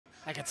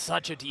Like, it's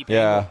such a deep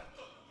Yeah, angle.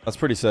 that's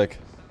pretty sick.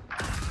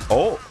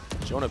 Oh.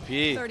 Jonah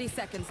P. 30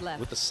 seconds left.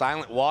 With the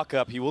silent walk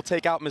up, he will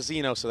take out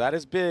Mazzino, so that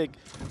is big.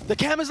 The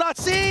cam is not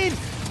seen.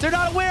 They're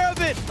not aware of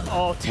it.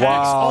 Oh, Tex Wow,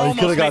 he almost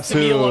could've got makes a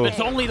meal of two. it. It's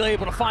only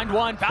able to find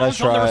one. Nice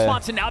Balance on the try.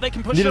 response, and now they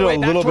can push Needed their way a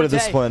back little bit of towards A.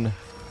 discipline.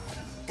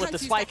 With the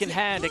spike in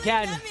hand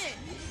again.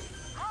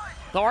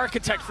 The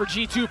architect for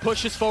G2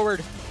 pushes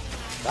forward.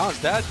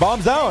 Bomb's dead.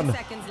 Bomb's down.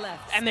 Seconds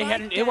left. And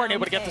they weren't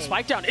able to get the A.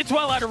 spike down. It's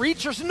well out of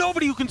reach. There's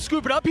nobody who can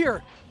scoop it up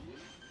here.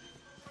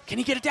 Can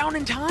he get it down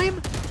in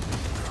time?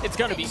 It's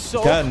going to be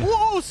so Can.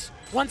 close.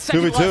 1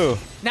 second 2v2.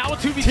 left. Now a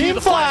 2v2. Team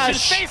the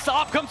flash. flash. His face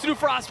off comes through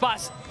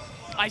Frostbus.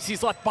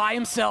 Icy's left by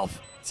himself.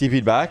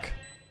 TP'd back.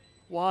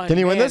 One Can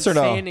he win man this or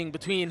no? standing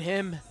between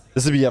him.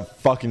 This would be a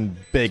fucking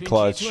big Between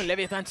clutch. G2 and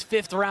Leviathan's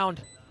 5th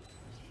round.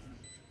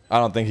 I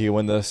don't think he can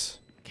win this.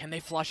 Can they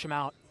flush him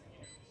out?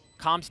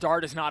 Com's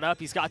dart is not up.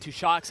 He's got 2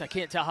 shocks. I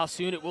can't tell how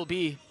soon it will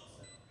be.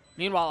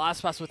 Meanwhile,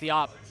 Aspas with the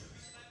op.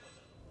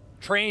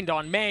 Trained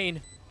on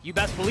main. You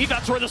best believe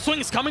that's where the swing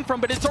is coming from,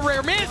 but it's a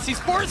rare miss. He's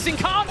forcing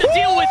Com to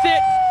deal with it,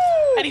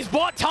 and he's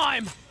bought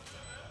time.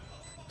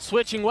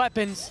 Switching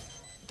weapons.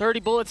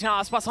 30 bullets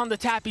now. Aspas on the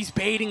tap. He's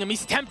baiting him.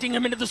 He's tempting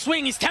him into the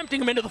swing. He's tempting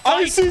him into the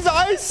fight. Icy's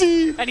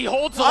icy. And he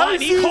holds the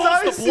line. He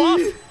calls the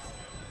bluff.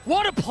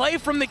 What a play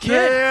from the kid.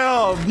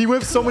 Damn, he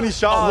whipped so many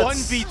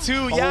shots.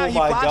 1v2, yeah, he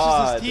my flashes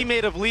God. his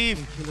teammate of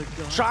Leave,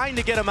 trying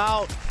to get him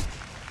out.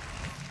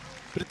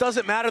 But it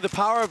doesn't matter, the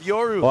power of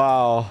Yoru.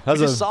 Wow, We just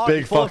that's saw a it in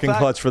big full fucking effect.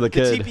 clutch for the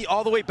kid. TP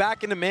all the way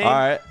back into main. All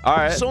right, all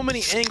right. So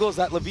many angles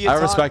that Leviatan, I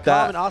respect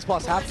that. and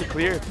Aspas have to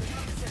clear.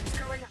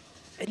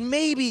 And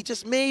maybe,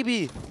 just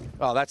maybe.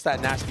 Oh, that's that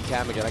nasty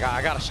cam again.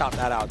 I gotta shout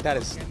that out. That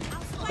is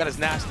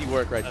nasty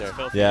work right there.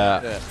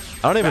 Yeah.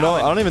 I don't even know.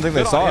 I don't even think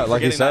they Good on saw him it, for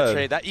like you getting that said.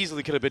 trade. That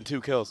easily could have been 2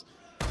 kills.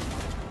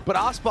 But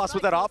Aspas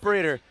with that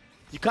operator,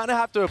 you kind of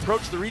have to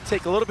approach the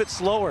retake a little bit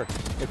slower.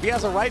 If he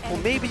has a rifle,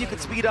 maybe you can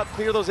speed up,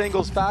 clear those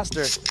angles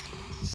faster.